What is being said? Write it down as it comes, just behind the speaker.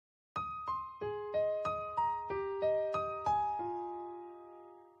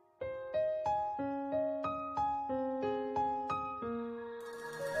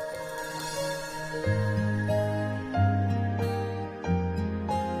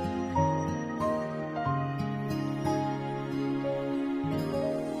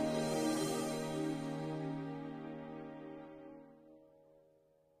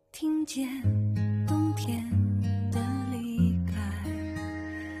见冬天的离开，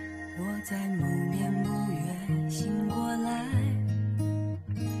我在某年某月醒过来，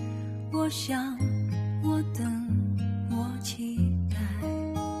我想我等我期待，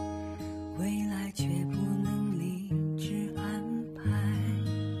未来却不能理智安排。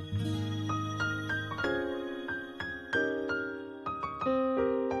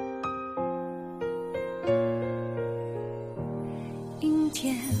阴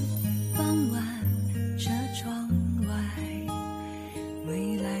天傍晚，车窗外，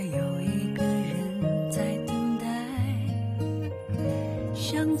未来有一个人在等待，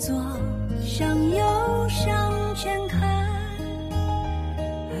向左向右向前看，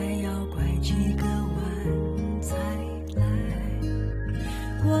还要拐几个弯才来。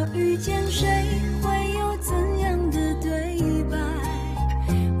我遇见谁会有怎样的对白，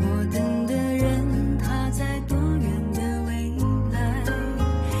我等的人他在多远的未来，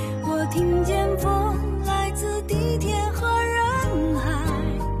我听见风来自地铁和人海，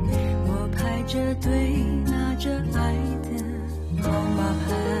我排着队拿着爱的号码牌。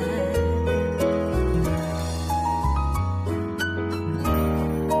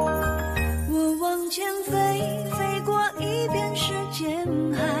我往前飞，飞过一片时间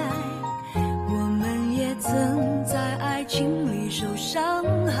海，我们也曾在爱情里受伤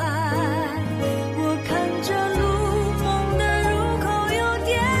害。我看着路，梦的入口有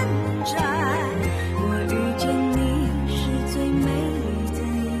点窄，我遇见你是最美丽的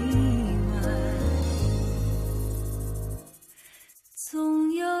意外。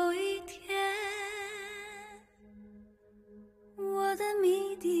总有一天，我的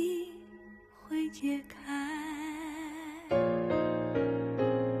谜底会解开。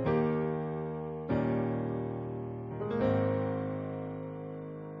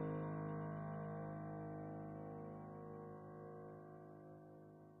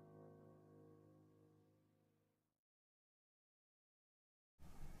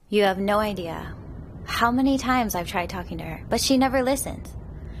You have no idea how many times I've tried talking to her, but she never listens.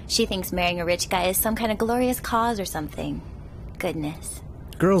 She thinks marrying a rich guy is some kind of glorious cause or something. Goodness.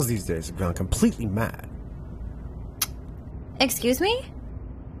 Girls these days have gone completely mad. Excuse me?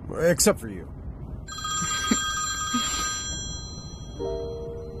 Except for you.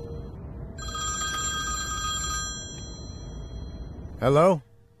 Hello?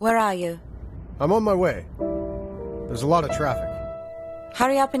 Where are you? I'm on my way. There's a lot of traffic.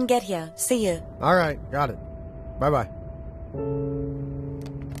 Hurry up and get here. See you. All right, got it. Bye-bye.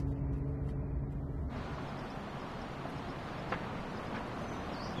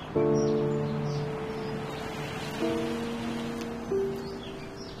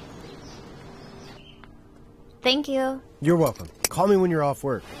 Thank you. You're welcome. Call me when you're off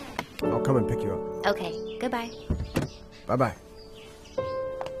work. I'll come and pick you up. Okay, goodbye. Bye-bye.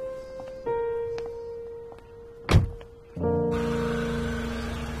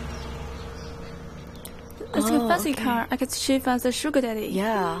 It's a fancy car. I guess she finds the sugar daddy.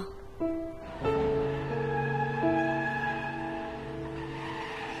 Yeah.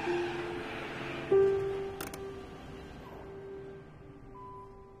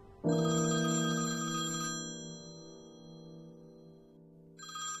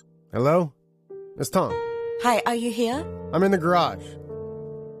 Hello? It's Tom. Hi, are you here? I'm in the garage.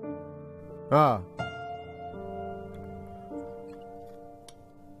 Ah.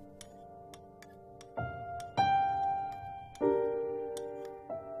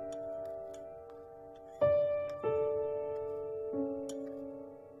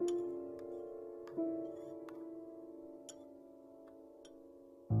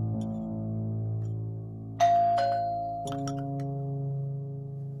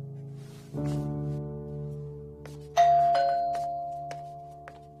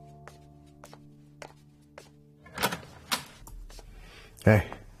 Hey.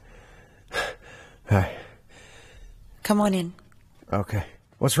 Hi. Come on in. Okay.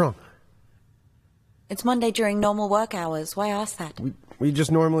 What's wrong? It's Monday during normal work hours. Why ask that? We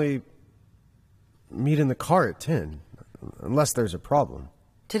just normally meet in the car at 10, unless there's a problem.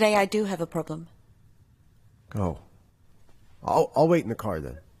 Today I do have a problem. Oh. I'll wait in the car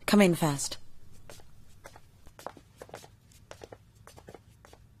then. Come in fast.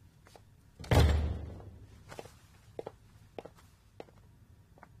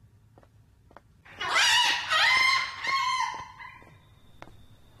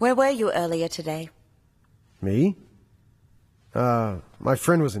 Where were you earlier today? Me? My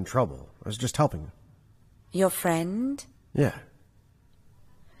friend was in trouble. I was just helping him. Your friend? Yeah.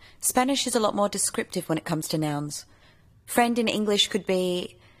 Spanish is a lot more descriptive when it comes to nouns. Friend in English could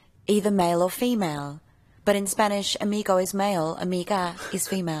be either male or female, But in Spanish, amigo is male, amiga is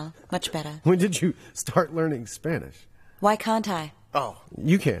female. Much better. When did you start learning Spanish? Why can't I? Oh,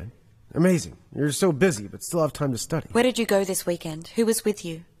 you can. Amazing. You're so busy, but still have time to study. Where did you go this weekend? Who was with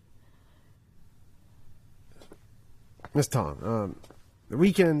you? Miss Tong, the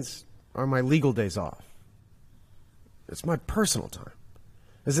weekends are my legal days off. It's my personal time.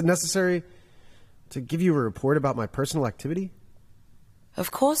 Is it necessary to give you a report about my personal activity?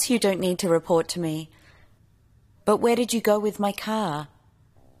 Of course you don't need to report to me. But where did you go with my car?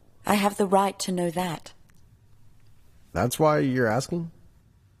 I have the right to know that. That's why you're asking?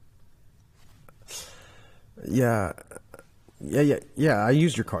 Yeah, I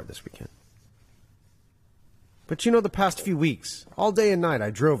used your car this weekend. But you know, the past few weeks, all day and night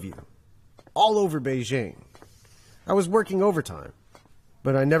I drove you. All over Beijing. I was working overtime.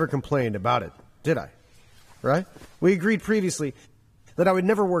 But I never complained about it, did I? Right? We agreed previously that I would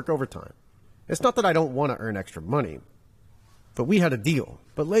never work overtime. It's not that I don't want to earn extra money. But we had a deal.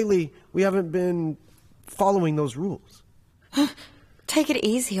 But lately, we haven't been following those rules. Take it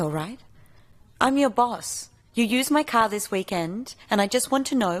easy, all right? I'm your boss. You used my car this weekend, and I just want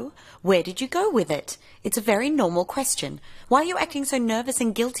to know, where did you go with it? It's a very normal question. Why are you acting so nervous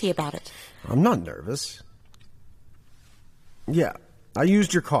and guilty about it? I'm not nervous. Yeah, I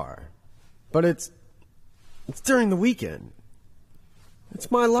used your car. But it's during the weekend. It's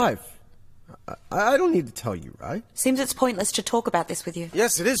my life. I don't need to tell you, right? Seems it's pointless to talk about this with you.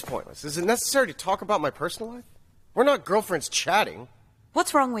 Yes, it is pointless. Is it necessary to talk about my personal life? We're not girlfriends chatting.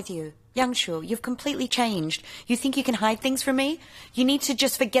 What's wrong with you? Young Shu, you've completely changed. You think you can hide things from me? You need to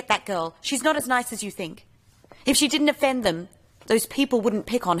just forget that girl. She's not as nice as you think. If she didn't offend them, those people wouldn't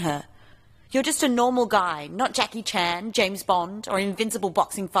pick on her. You're just a normal guy, not Jackie Chan, James Bond, or an invincible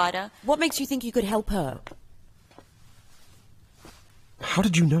boxing fighter. What makes you think you could help her? How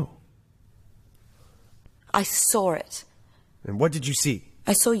did you know? I saw it. And what did you see?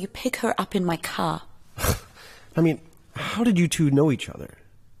 I saw you pick her up in my car. I mean, how did you two know each other?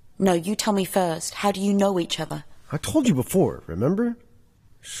 No, you tell me first. How do you know each other? I told you before, remember?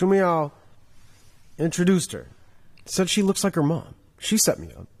 Shu Miao introduced her. Said she looks like her mom. She set me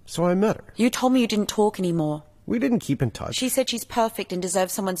up, so I met her. You told me you didn't talk anymore. We didn't keep in touch. She said she's perfect and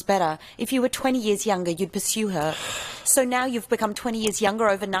deserves someone's better. If you were 20 years younger, you'd pursue her. So now you've become 20 years younger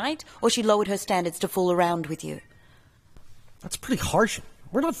overnight, or she lowered her standards to fool around with you? That's pretty harsh.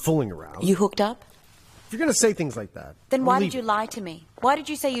 We're not fooling around. You hooked up? If you're going to say things like that... Then why did you lie to me? Why did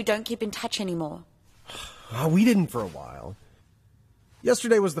you say you don't keep in touch anymore? We didn't for a while.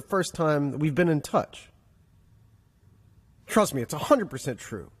 Yesterday was the first time that we've been in touch. Trust me, it's 100%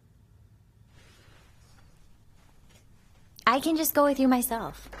 true. I can just go with you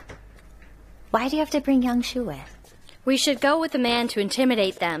myself. Why do you have to bring young Shu with? We should go with a man to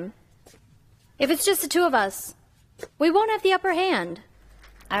intimidate them. If it's just the two of us, we won't have the upper hand.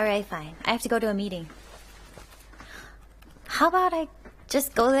 All right, fine. I have to go to a meeting. How about I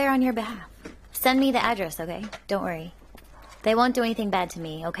just go there on your behalf? Send me the address, okay? Don't worry. They won't do anything bad to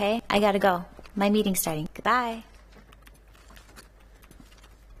me, okay? I gotta go. My meeting's starting. Goodbye.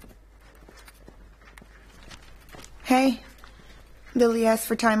 Hey, Lily asked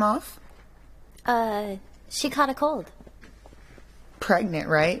for time off? She caught a cold. Pregnant,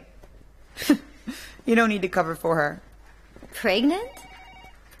 right? You don't need to cover for her. Pregnant?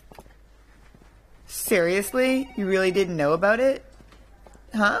 Seriously? You really didn't know about it?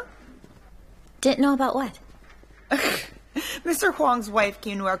 Huh? Didn't know about what? Mr. Huang's wife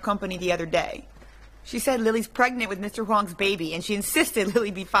came to our company the other day. She said Lily's pregnant with Mr. Huang's baby, and she insisted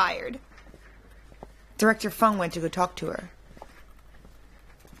Lily be fired. Director Feng went to go talk to her.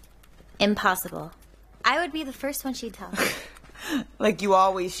 Impossible. I would be the first one she'd tell. Like you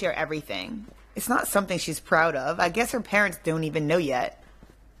always share everything. It's not something she's proud of. I guess her parents don't even know yet.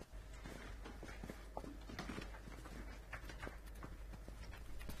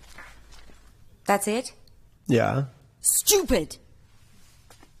 That's it? Yeah. Stupid!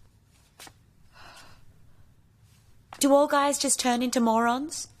 Do all guys just turn into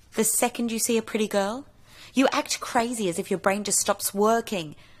morons the second you see a pretty girl? You act crazy as if your brain just stops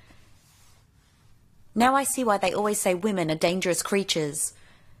working. Now I see why they always say women are dangerous creatures.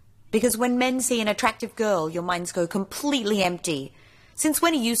 Because when men see an attractive girl, your minds go completely empty. Since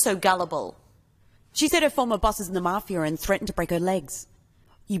when are you so gullible? She said her former boss is in the mafia and threatened to break her legs.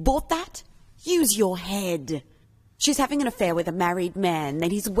 You bought that? Use your head. She's having an affair with a married man,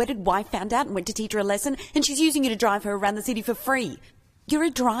 then his wedded wife found out and went to teach her a lesson, and she's using you to drive her around the city for free. You're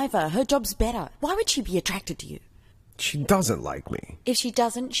a driver. Her job's better. Why would she be attracted to you? She doesn't like me. If she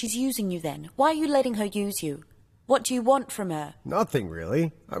doesn't, she's using you then. Why are you letting her use you? What do you want from her? Nothing,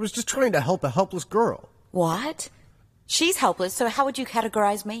 really. I was just trying to help a helpless girl. What? She's helpless, so how would you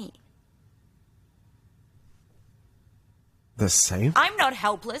categorize me? The same? I'm not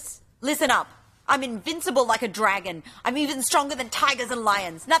helpless. Listen up. I'm invincible like a dragon. I'm even stronger than tigers and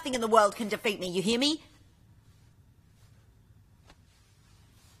lions. Nothing in the world can defeat me, you hear me?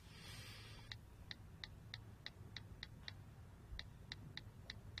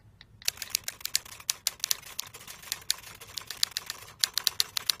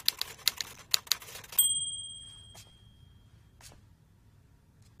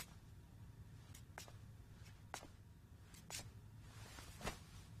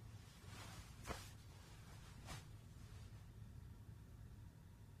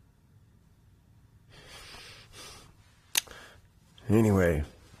 Anyway,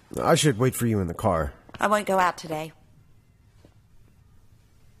 I should wait for you in the car. I won't go out today.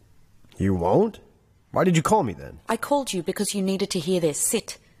 You won't? Why did you call me then? I called you because you needed to hear this.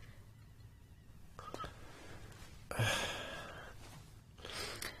 Sit.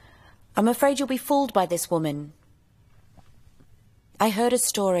 I'm afraid you'll be fooled by this woman. I heard a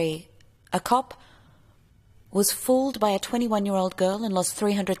story. A cop was fooled by a 21-year-old girl and lost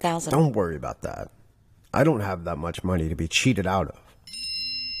 $300,000. Don't worry about that. I don't have that much money to be cheated out of.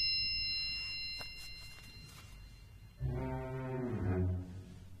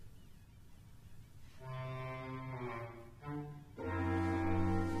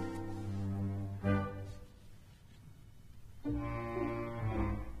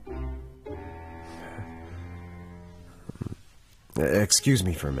 Excuse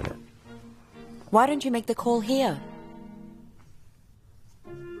me for a minute. Why don't you make the call here?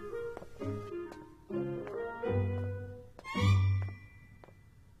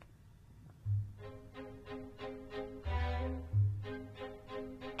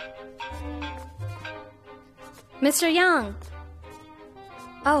 Mr. Yang!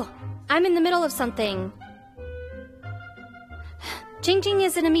 Oh, I'm in the middle of something. Jing Jing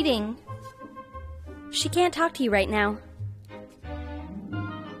is in a meeting. She can't talk to you right now.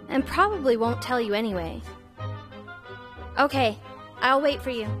 And probably won't tell you anyway. Okay, I'll wait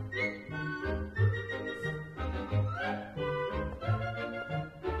for you.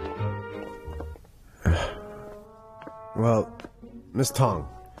 Well, Miss Tong,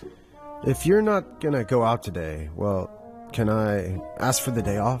 if you're not gonna go out today, well, can I ask for the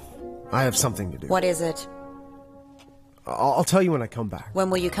day off? I have something to do. What is it? I'll tell you when I come back. When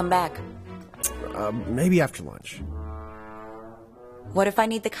will you come back? Maybe after lunch. What if I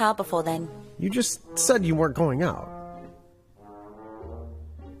need the car before then? You just said you weren't going out.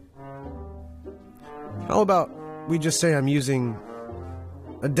 How about we just say I'm using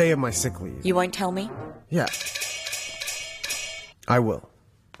a day of my sick leave? You won't tell me? Yeah. I will.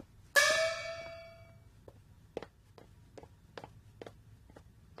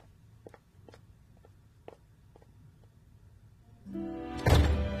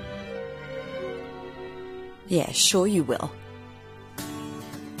 Yeah, sure you will.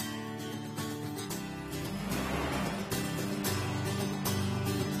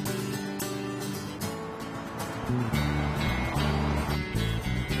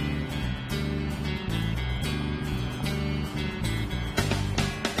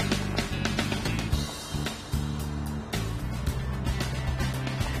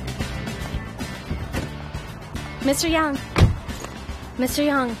 Mr. Yang. Mr.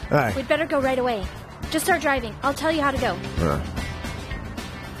 Yang. Hi. We'd better go right away. Just start driving. I'll tell you how to go.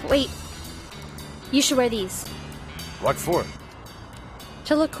 Wait. You should wear these. What for?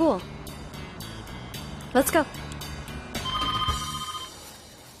 To look cool. Let's go.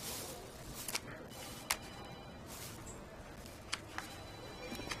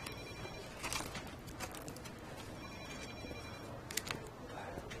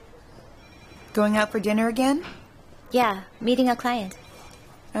 Going out for dinner again? Yeah, meeting a client.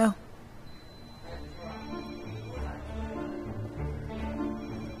 Oh.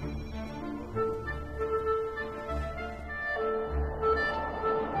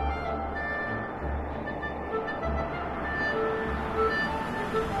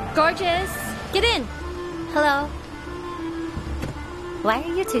 Gorgeous! Get in! Hello. Why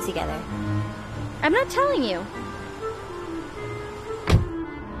are you two together? I'm not telling you.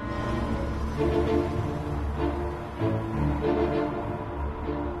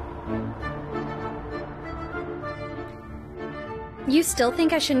 You still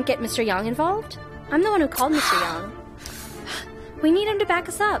think I shouldn't get Mr. Yang involved? I'm the one who called Mr. Yang. We need him to back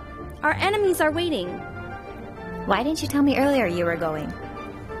us up. Our enemies are waiting. Why didn't you tell me earlier you were going?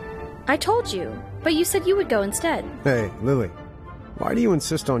 I told you, but you said you would go instead. Hey, Lily. Why do you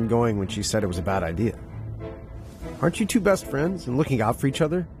insist on going when she said it was a bad idea? Aren't you two best friends and looking out for each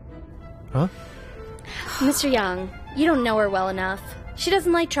other? Huh? Mr. Yang, you don't know her well enough. She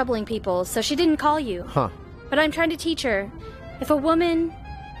doesn't like troubling people, so she didn't call you. Huh. But I'm trying to teach her. If a woman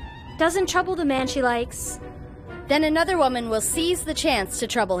doesn't trouble the man she likes, then another woman will seize the chance to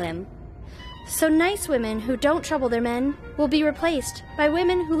trouble him. So nice women who don't trouble their men will be replaced by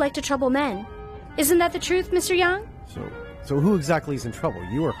women who like to trouble men. Isn't that the truth, Mr. Yang? So who exactly is in trouble,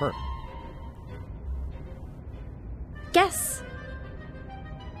 you or her? Guess.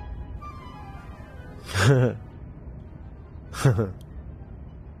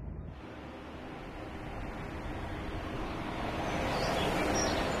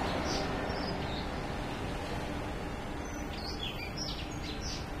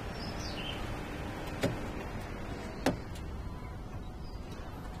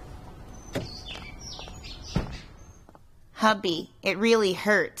 Hubby, it really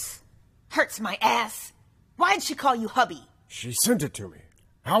hurts. Hurts my ass. Why'd she call you hubby? She sent it to me.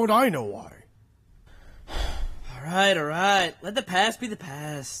 How would I know why? All right. Let the past be the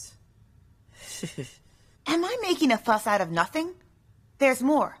past. Am I making a fuss out of nothing? There's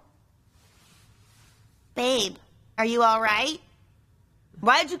more. Babe, are you all right?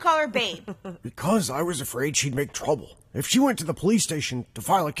 Why'd you call her babe? Because I was afraid she'd make trouble. If she went to the police station to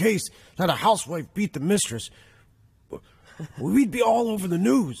file a case that a housewife beat the mistress, we'd be all over the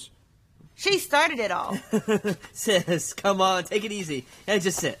news. She started it all. Sis, come on, take it easy. Hey,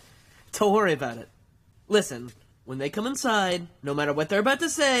 just sit. Don't worry about it. Listen, when they come inside, no matter what they're about to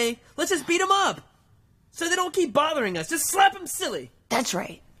say, let's just beat them up. So they don't keep bothering us. Just slap them silly. That's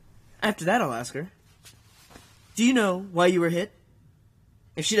right. After that, I'll ask her, do you know why you were hit?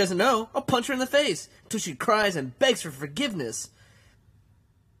 If she doesn't know, I'll punch her in the face until she cries and begs for forgiveness.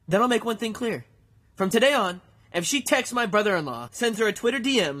 Then I'll make one thing clear. From today on, if she texts my brother-in-law, sends her a Twitter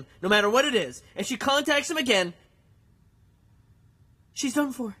DM, no matter what it is, if she contacts him again, she's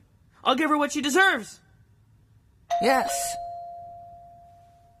done for. I'll give her what she deserves. Yes.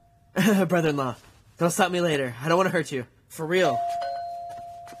 Brother-in-law, don't stop me later. I don't want to hurt you. For real.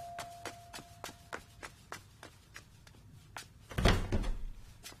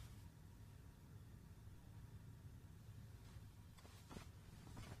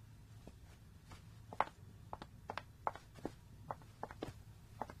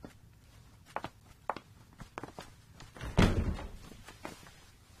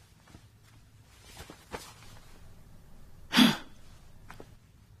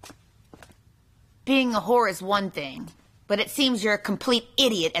 Being a whore is one thing, but it seems you're a complete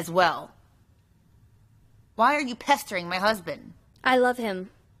idiot as well. Why are you pestering my husband? I love him.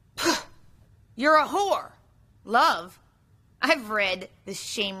 You're a whore. Love? I've read the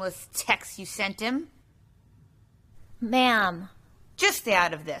shameless text you sent him. Ma'am. Just stay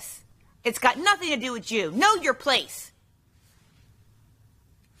out of this. It's got nothing to do with you. Know your place.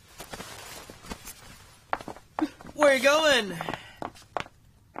 Where you going?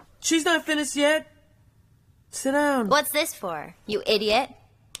 She's not finished yet. Sit down. What's this for, you idiot?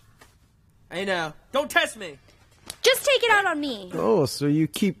 I know. Don't test me. Just take it out on me. Oh, so you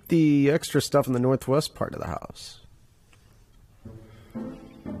keep the extra stuff in the northwest part of the house.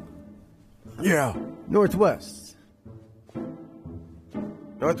 Yeah, northwest.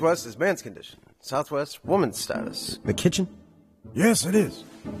 Northwest is man's condition. Southwest, woman's status. The kitchen? Yes, it is.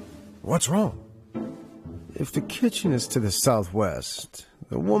 What's wrong? If the kitchen is to the southwest,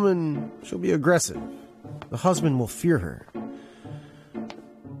 the woman, she'll be aggressive. The husband will fear her.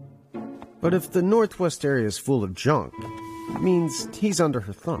 But if the northwest area is full of junk, it means he's under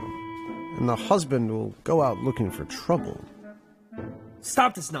her thumb. And the husband will go out looking for trouble.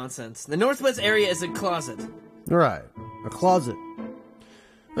 Stop this nonsense. The northwest area is a closet. Right, a closet.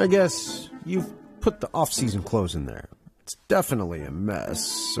 I guess you've put the off-season clothes in there. It's definitely a mess,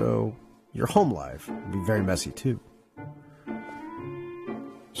 so your home life will be very messy too.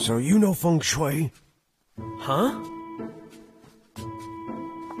 So you know feng shui? Huh?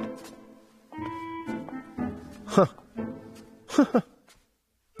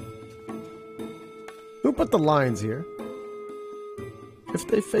 Who put the lines here? If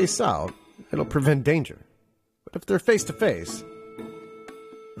they face out, it'll prevent danger. But if they're face to face,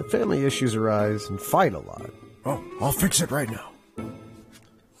 the family issues arise and fight a lot. Oh, I'll fix it right now.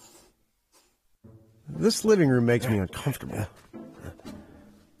 This living room makes me uncomfortable.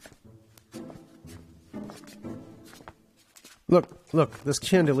 Look, this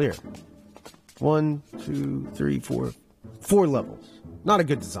chandelier. 1, 2, 3, 4. 4 levels. Not a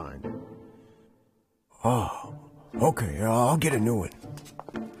good design. Oh, okay, I'll get a new one.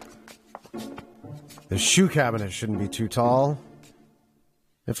 The shoe cabinet shouldn't be too tall.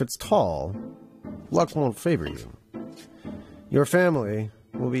 If it's tall, luck won't favor you. Your family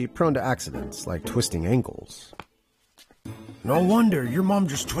will be prone to accidents, like twisting ankles. No wonder your mom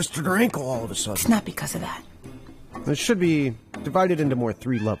just twisted her ankle all of a sudden. It's not because of that. It should be divided into more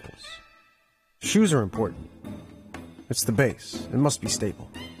 3 levels. Shoes are important. It's the base. It must be stable.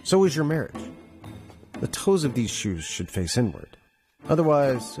 So is your marriage. The toes of these shoes should face inward.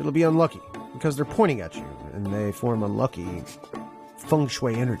 Otherwise, it'll be unlucky, because they're pointing at you, and they form unlucky feng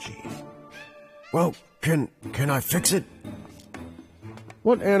shui energy. Well, can I fix it?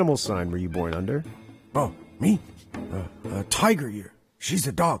 What animal sign were you born under? Oh, me? A tiger ear. She's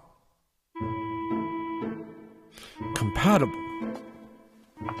a dog. Compatible.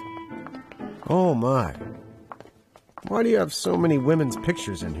 Oh my. Why do you have so many women's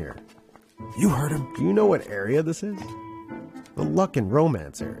pictures in here? You heard him. Do you know what area this is? The luck and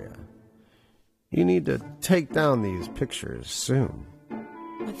romance area. You need to take down these pictures soon.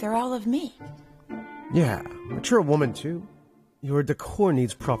 But they're all of me. Yeah, but you're a woman too. Your decor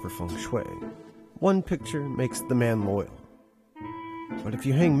needs proper feng shui. One picture makes the man loyal. But if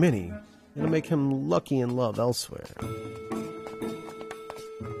you hang many, it'll make him lucky in love elsewhere.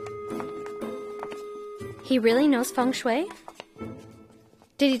 He really knows feng shui?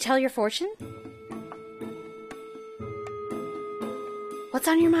 Did he tell your fortune? What's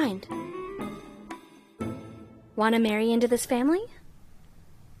on your mind? Want to marry into this family?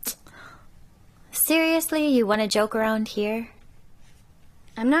 Seriously, you want to joke around here?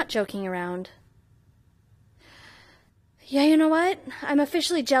 I'm not joking around. Yeah, you know what? I'm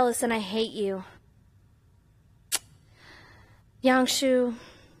officially jealous and I hate you. Yang Shu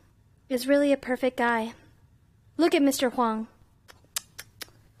is really a perfect guy. Look at Mr. Huang.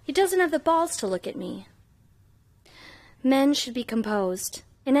 He doesn't have the balls to look at me. Men should be composed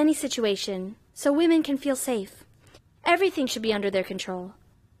in any situation so women can feel safe. Everything should be under their control.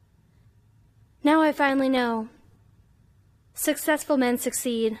 Now I finally know. Successful men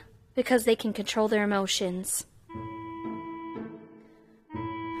succeed because they can control their emotions.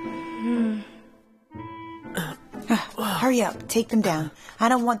 Hurry up, take them down. I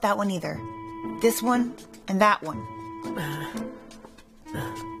don't want that one either. This one and that one.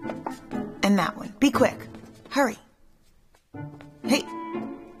 And that one. Be quick. Hurry. Hey,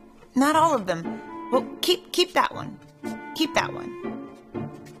 not all of them. Well, keep that one. Keep that one.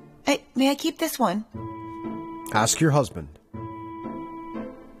 Hey, may I keep this one? Ask your husband.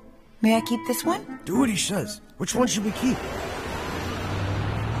 May I keep this one? Do what he says. Which one should we keep?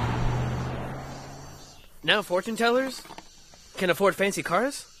 Now fortune tellers can afford fancy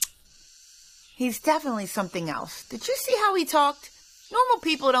cars? He's definitely something else. Did you see how he talked? Normal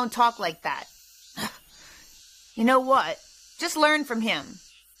people don't talk like that. You know what? Just learn from him.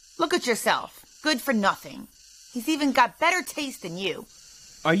 Look at yourself. Good for nothing. He's even got better taste than you.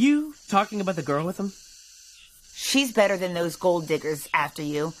 Are you talking about the girl with him? She's better than those gold diggers after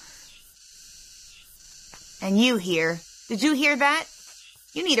you. And you here. Did you hear that?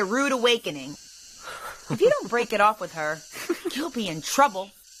 You need a rude awakening. If you don't break it off with her, you'll be in trouble.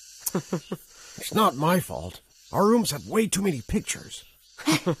 It's not my fault. Our rooms have way too many pictures.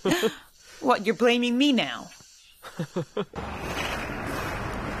 What, you're blaming me now?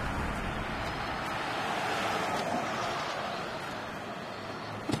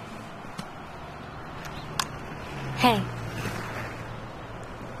 Hey.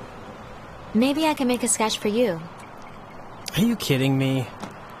 Maybe I can make a sketch for you. Are you kidding me?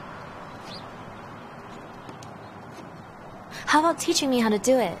 How about teaching me how to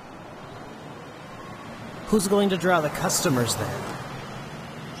do it? Who's going to draw the customers then?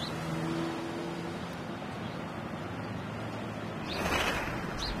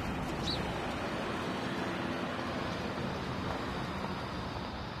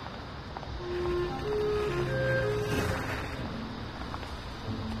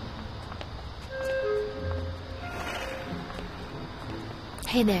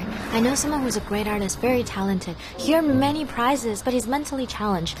 Hey there, I know someone who's a great artist, very talented. He earned many prizes, but he's mentally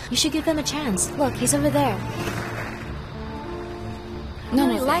challenged. You should give him a chance. Look, he's over there. No,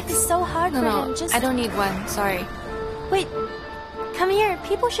 Life is so hard for him. Just... I don't need one. Sorry. Wait, come here.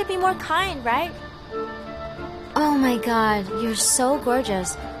 People should be more kind, right? Oh my god, you're so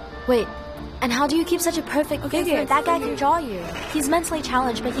gorgeous. Wait, and how do you keep such a perfect figure? That guy can draw you. He's mentally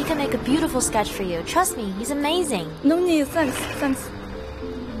challenged, but he can make a beautiful sketch for you. Trust me, he's amazing. No need, thanks.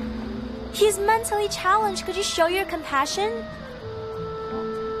 He's mentally challenged. Could you show your compassion?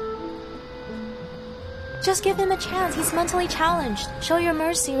 Just give him a chance. He's mentally challenged. Show your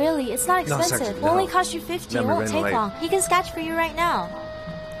mercy, really. It's not expensive. It will only cost you 50. It won't take long. He can sketch for you right now.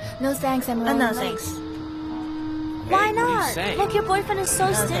 No thanks, I'm running No late. thanks. Why not? Look, your boyfriend is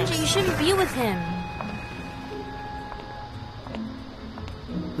so stingy. You shouldn't be with him.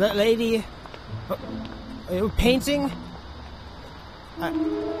 That lady... painting?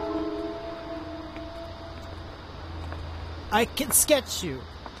 I can sketch you.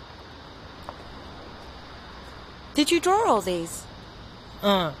 Did you draw all these?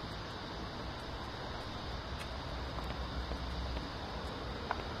 How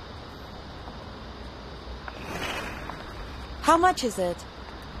much is it?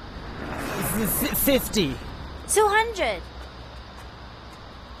 50. 200.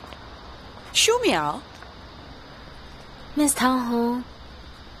 Shu Miao, Miss Tang Hong,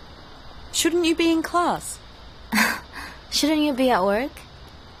 shouldn't you be in class? shouldn't you be at work?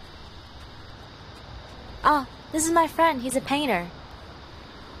 Oh, this is my friend. He's a painter.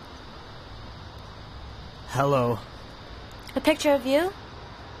 Hello. A picture of you?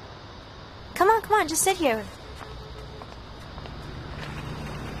 Come on, just sit here.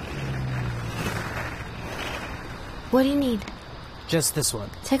 What do you need? Just this one.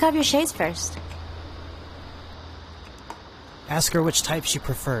 Take off your shades first. Ask her which type she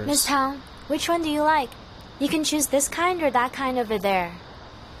prefers. Miss Tang, which one do you like? You can choose this kind or that kind over there.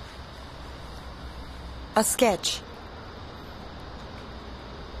 A sketch.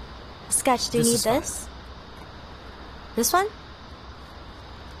 A sketch, do you need this? This one?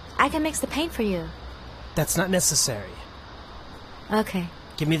 I can mix the paint for you. That's not necessary. Okay.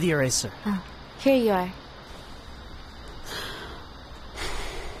 Give me the eraser. Oh, here you are.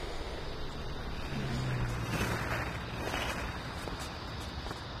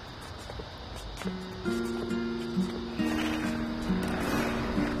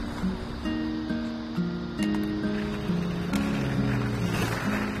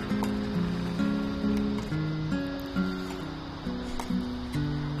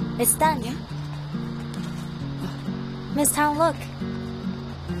 It's done. Yeah? Miss Tang, look.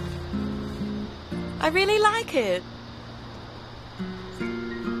 I really like it.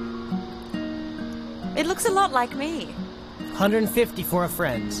 It looks a lot like me. 150 for a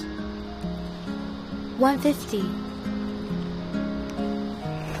friend. 150.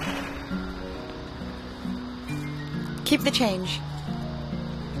 Keep the change.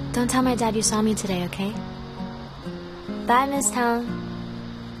 Don't tell my dad you saw me today, okay? Bye, Miss Tang.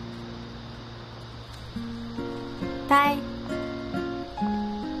 Bye.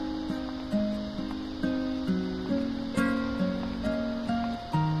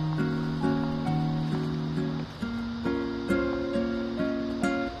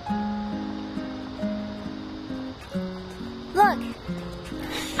 Look,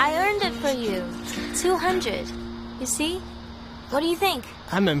 I earned it for you. 200. You see? What do you think?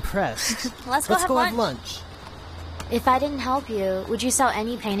 I'm impressed. Let's go have lunch. If I didn't help you, would you sell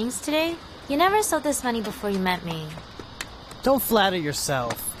any paintings today? You never sold this many before you met me. Don't flatter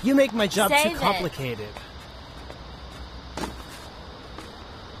yourself. You make my job Save too complicated.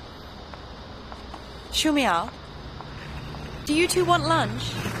 Shu Miao, do you two want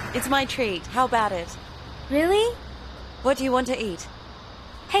lunch? It's my treat. How about it? Really? What do you want to eat?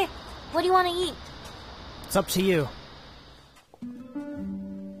 Hey, what do you want to eat? It's up to you.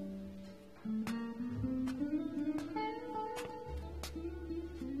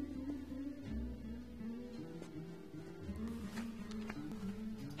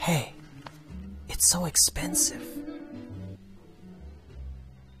 Hey, it's so expensive.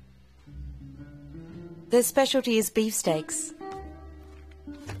 Their specialty is beefsteaks.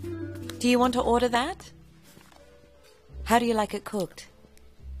 Do you want to order that? How do you like it cooked?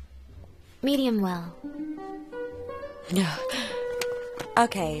 Medium well.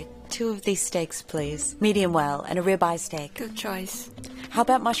 Okay, 2 of these steaks, please. Medium well and a ribeye steak. Good choice. How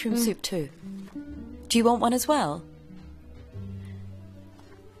about mushroom soup too? Do you want one as well?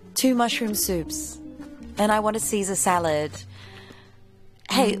 2 mushroom soups. And I want a Caesar salad.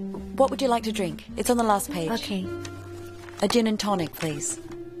 Hey, what would you like to drink? It's on the last page. Okay. A gin and tonic, please.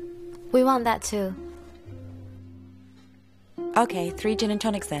 We want that too. Okay, 3 gin and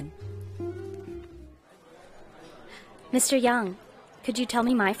tonics then. Mr. Yang, could you tell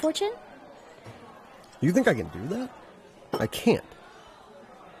me my fortune? You think I can do that? I can't.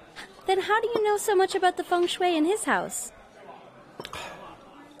 Then how do you know so much about the feng shui in his house?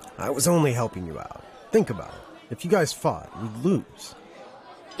 I was only helping you out. Think about it. If you guys fought, we'd lose.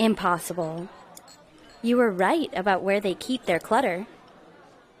 Impossible. You were right about where they keep their clutter.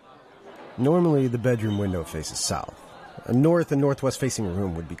 Normally, the bedroom window faces south. A north and northwest facing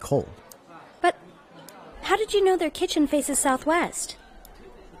room would be cold. But how did you know their kitchen faces southwest?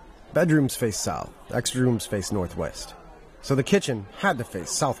 Bedrooms face south, extra rooms face northwest. So the kitchen had to face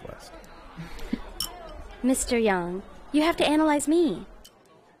southwest. Mr. Yang, you have to analyze me.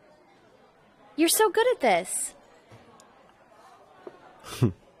 You're so good at this.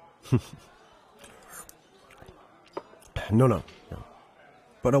 No.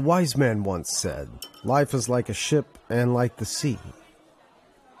 But a wise man once said, life is like a ship and like the sea.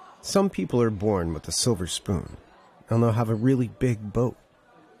 Some people are born with a silver spoon, and they'll have a really big boat.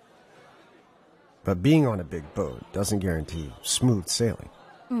 But being on a big boat doesn't guarantee smooth sailing.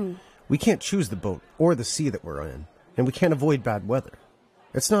 We can't choose the boat or the sea that we're in, and we can't avoid bad weather.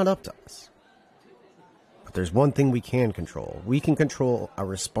 It's not up to us. But there's one thing we can control. We can control our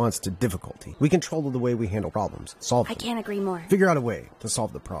response to difficulty. We control the way we handle problems, solve them. I can't agree more. Figure out a way to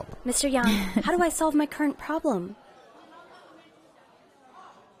solve the problem. Mr. Yang, how do I solve my current problem?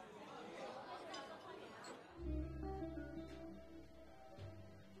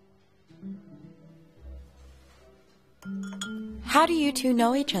 How do you two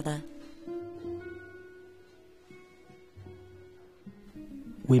know each other?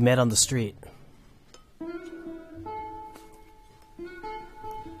 We met on the street.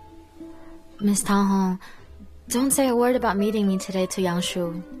 Miss Tang Hong, don't say a word about meeting me today to Yang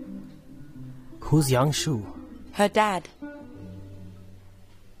Shu. Who's Yang Shu? Her dad.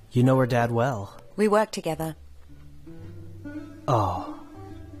 You know her dad well. We work together. Oh.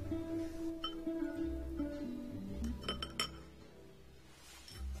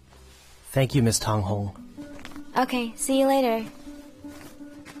 Thank you, Miss Tang Hong. Okay, see you later.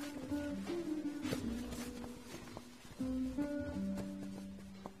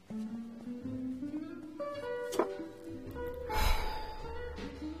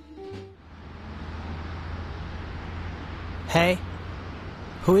 Hey,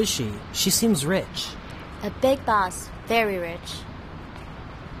 who is she? She seems rich. A big boss, very rich.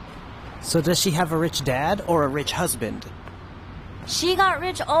 So does she have a rich dad or a rich husband? She got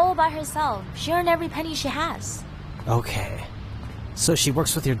rich all by herself. She earned every penny she has. Okay. So she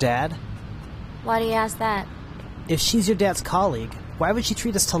works with your dad? Why do you ask that? If she's your dad's colleague, why would she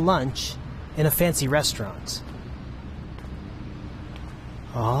treat us to lunch in a fancy restaurant?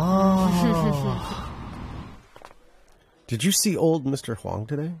 Oh. Did you see old Mr. Huang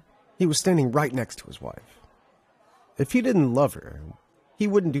today? He was standing right next to his wife. If he didn't love her, he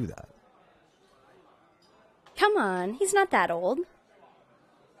wouldn't do that. Come on, he's not that old.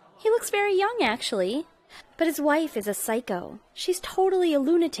 He looks very young, actually. But his wife is a psycho. She's totally a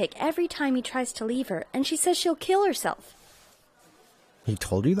lunatic every time he tries to leave her, and she says she'll kill herself. He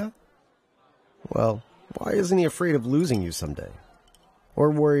told you that? Well, why isn't he afraid of losing you someday? Or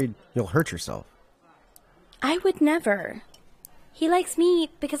worried you'll hurt yourself? I would never. He likes me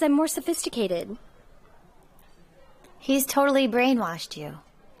because I'm more sophisticated. He's totally brainwashed you.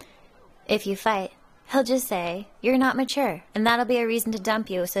 If you fight, he'll just say, you're not mature, and that'll be a reason to dump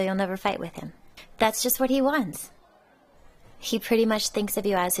you so you'll never fight with him. That's just what he wants. He pretty much thinks of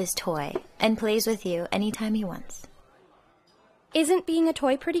you as his toy, and plays with you anytime he wants. Isn't being a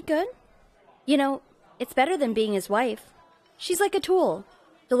toy pretty good? You know, it's better than being his wife. She's like a tool,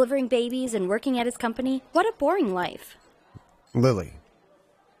 delivering babies and working at his company. What a boring life. Lily,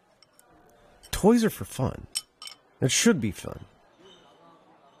 toys are for fun. It should be fun.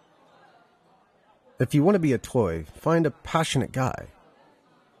 If you want to be a toy, find a passionate guy.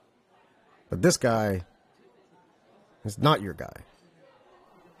 But this guy is not your guy.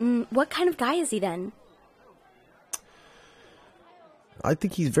 What kind of guy is he then? I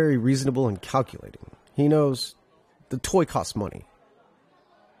think he's very reasonable and calculating. He knows the toy costs money.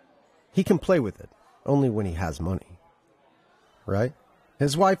 He can play with it only when he has money. Right?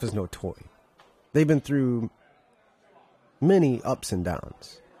 His wife is no toy. They've been through many ups and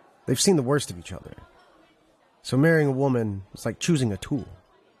downs. They've seen the worst of each other. So marrying a woman is like choosing a tool.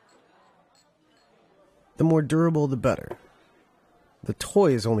 The more durable, the better. The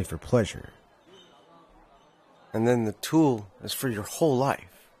toy is only for pleasure. And then the tool is for your whole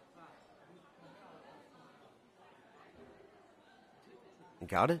life. You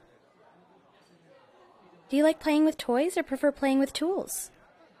got it? Do you like playing with toys or prefer playing with tools?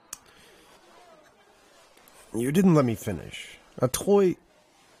 You didn't let me finish. A toy,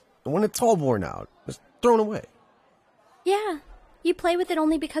 when it's all worn out, is thrown away. Yeah, you play with it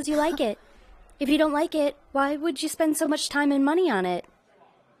only because you like it. If you don't like it, why would you spend so much time and money on it?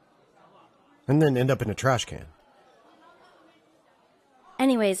 And then end up in a trash can.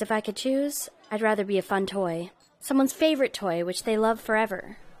 Anyways, if I could choose, I'd rather be a fun toy. Someone's favorite toy, which they love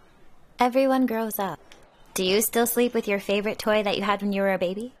forever. Everyone grows up. Do you still sleep with your favorite toy that you had when you were a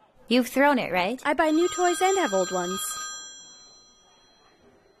baby? You've thrown it, right? I buy new toys and have old ones.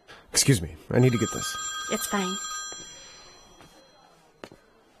 Excuse me, I need to get this. It's fine.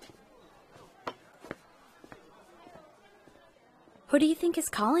 Who do you think is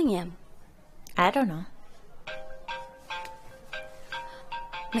calling him? I don't know.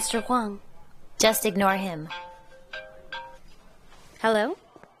 Mr. Huang. Just ignore him. Hello?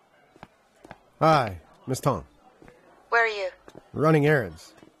 Hi, Miss Tong. Where are you? Running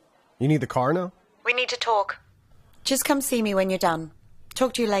errands. You need the car now? We need to talk. Just come see me when you're done.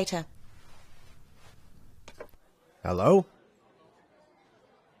 Talk to you later. Hello?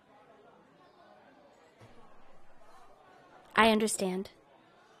 I understand.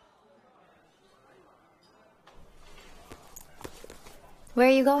 Where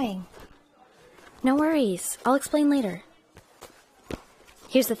are you going? No worries. I'll explain later.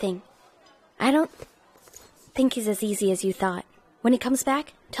 Here's the thing. I don't think he's as easy as you thought. When he comes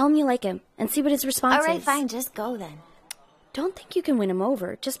back, tell him you like him and see what his response is. All right, fine. Just go then. Don't think you can win him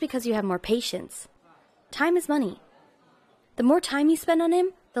over just because you have more patience. Time is money. The more time you spend on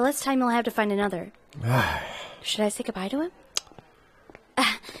him, the less time you'll have to find another. Should I say goodbye to him?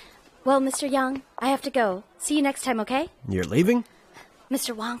 Well, Mr. Yang, I have to go. See you next time, okay? You're leaving?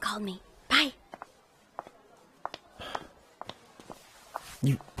 Mr. Wang called me. Bye.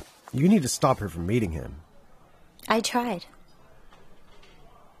 You need to stop her from meeting him. I tried.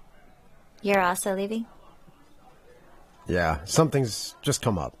 You're also leaving? Yeah, something's just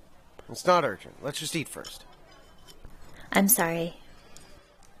come up. It's not urgent. Let's just eat first. I'm sorry.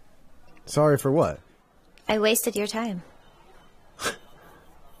 Sorry for what? I wasted your time.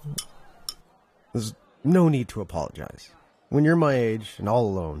 There's no need to apologize. When you're my age and all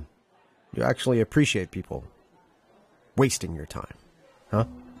alone, you actually appreciate people wasting your time. Huh?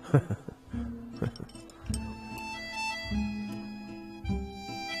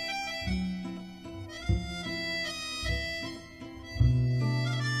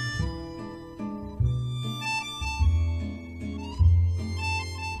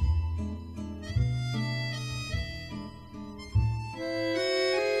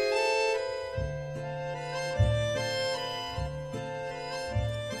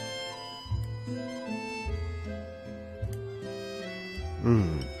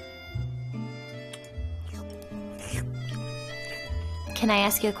 Can I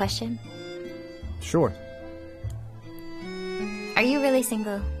ask you a question? Sure. Are you really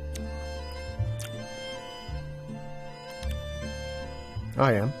single?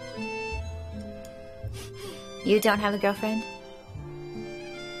 I am. You don't have a girlfriend?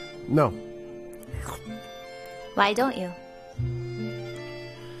 No. Why don't you?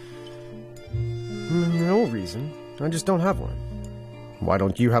 No reason. I just don't have one. Why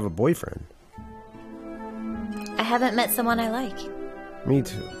don't you have a boyfriend? I haven't met someone I like. Me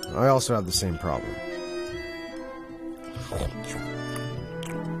too. I also have the same problem.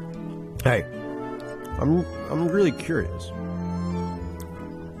 Hey, I'm really curious.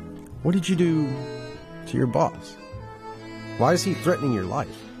 What did you do to your boss? Why is he threatening your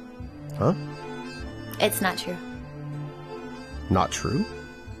life? Huh? It's not true. Not true?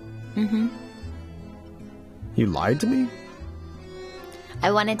 Mm-hmm. You lied to me? I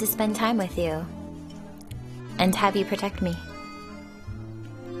wanted to spend time with you and have you protect me.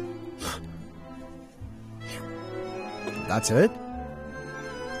 That's it?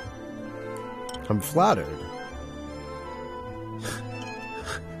 I'm flattered.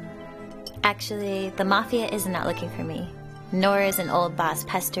 Actually, the Mafia is not looking for me, nor is an old boss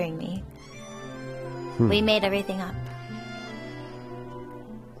pestering me. We made everything up.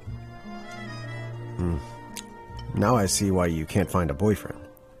 Now I see why you can't find a boyfriend.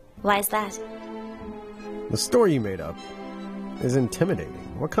 Why is that? The story you made up is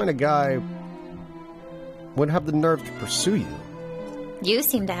intimidating. What kind of guy would have the nerve to pursue you? You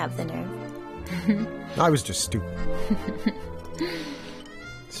seem to have the nerve. I was just stupid.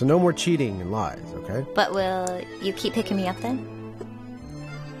 So no more cheating and lies, okay? But will you keep picking me up then?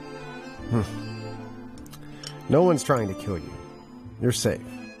 No one's trying to kill you. You're safe.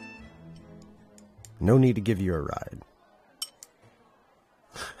 No need to give you a ride.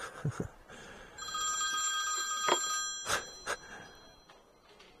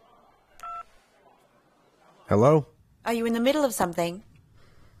 Hello? Are you in the middle of something?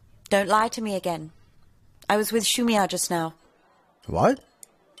 Don't lie to me again. I was with Shu Miao just now. What?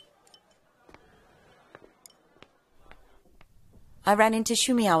 I ran into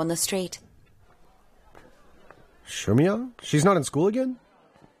Shu Miao on the street. Shu Miao? She's not in school again?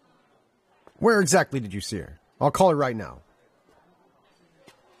 Where exactly did you see her? I'll call her right now.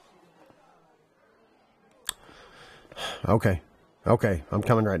 Okay, I'm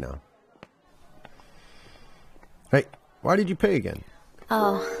coming right now. Hey, why did you pay again?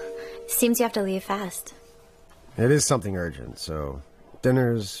 Oh, seems you have to leave fast. It is something urgent, so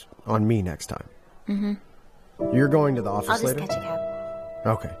dinner's on me next time. Mm-hmm. You're going to the office I'll just later? catch a cab.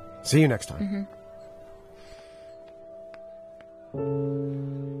 Okay, see you next time.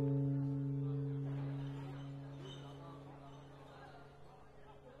 Mm-hmm.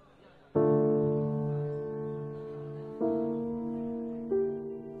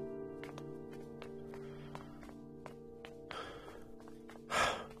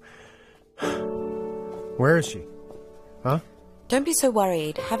 Where is she? Huh? Don't be so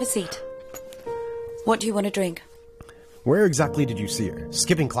worried. Have a seat. What do you want to drink? Where exactly did you see her?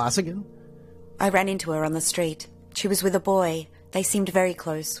 Skipping class again? I ran into her on the street. She was with a boy. They seemed very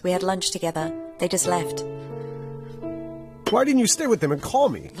close. We had lunch together. They just left. Why didn't you stay with them and call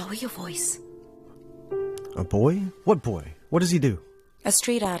me? Lower your voice. A boy? What boy? What does he do? A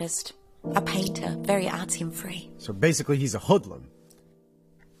street artist. A painter. Very artsy and free. So basically he's a hoodlum.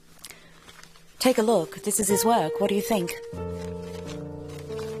 Take a look. This is his work. What do you think?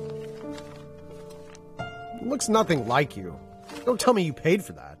 Looks nothing like you. Don't tell me you paid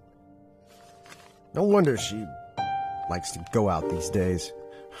for that. No wonder she likes to go out these days.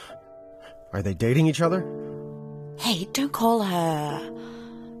 Are they dating each other? Hey, don't call her.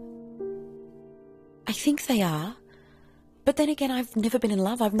 I think they are. But then again, I've never been in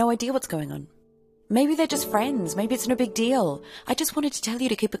love. I've no idea what's going on. Maybe they're just friends. Maybe it's no big deal. I just wanted to tell you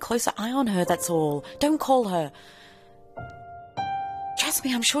to keep a closer eye on her, that's all. Don't call her. Trust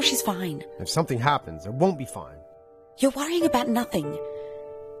me, I'm sure she's fine. If something happens, it won't be fine. You're worrying about nothing.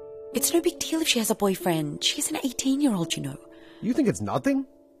 It's no big deal if she has a boyfriend. She's an 18-year-old, you know. You think it's nothing?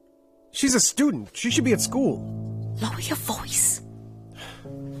 She's a student. She should be at school. Lower your voice.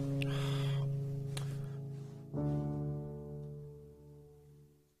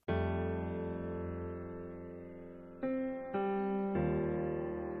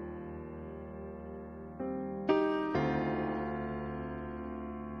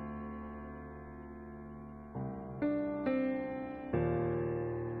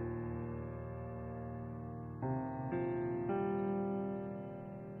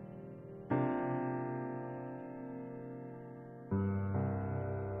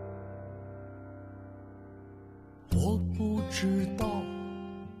我不知道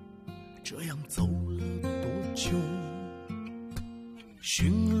这样走了多久，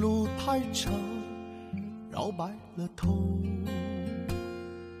驯路太长，绕白了头。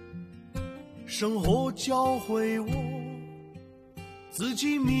生活教会我自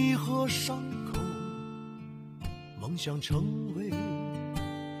己弥合伤口，梦想成为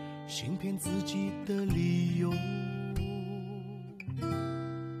行骗自己的理由。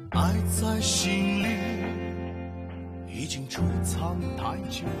爱在心里已经储藏太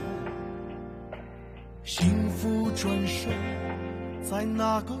久，幸福转身在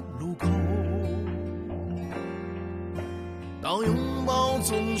那个路口。当拥抱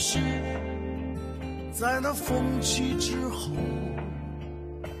总是在那风起之后，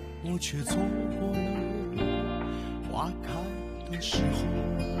我却错过了花开的时候。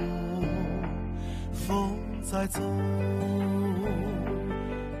风在走，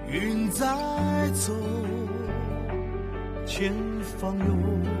云在走，前方有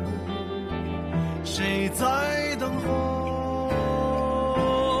谁在等候？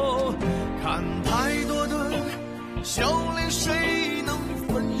看太多的笑脸，谁能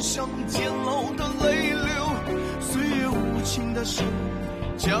分享煎熬的泪流？岁月无情的手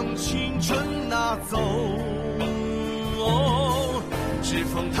将青春拿走。指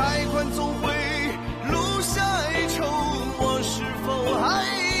缝太宽，总会留下哀愁。我是否还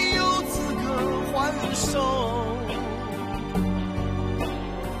有资格还手？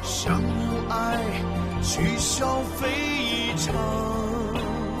相拥爱，去消费一场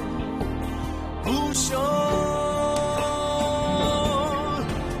不朽。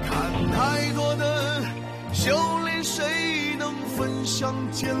看太多的笑脸，谁能分享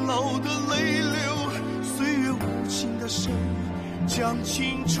煎熬的泪流？岁月无情的手将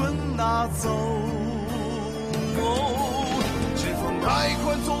青春拿走。指缝太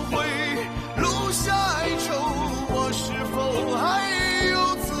宽，总会留下哀愁。我是否还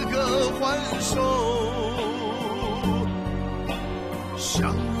有资格还手？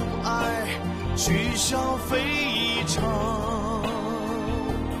相拥爱，去消费一场。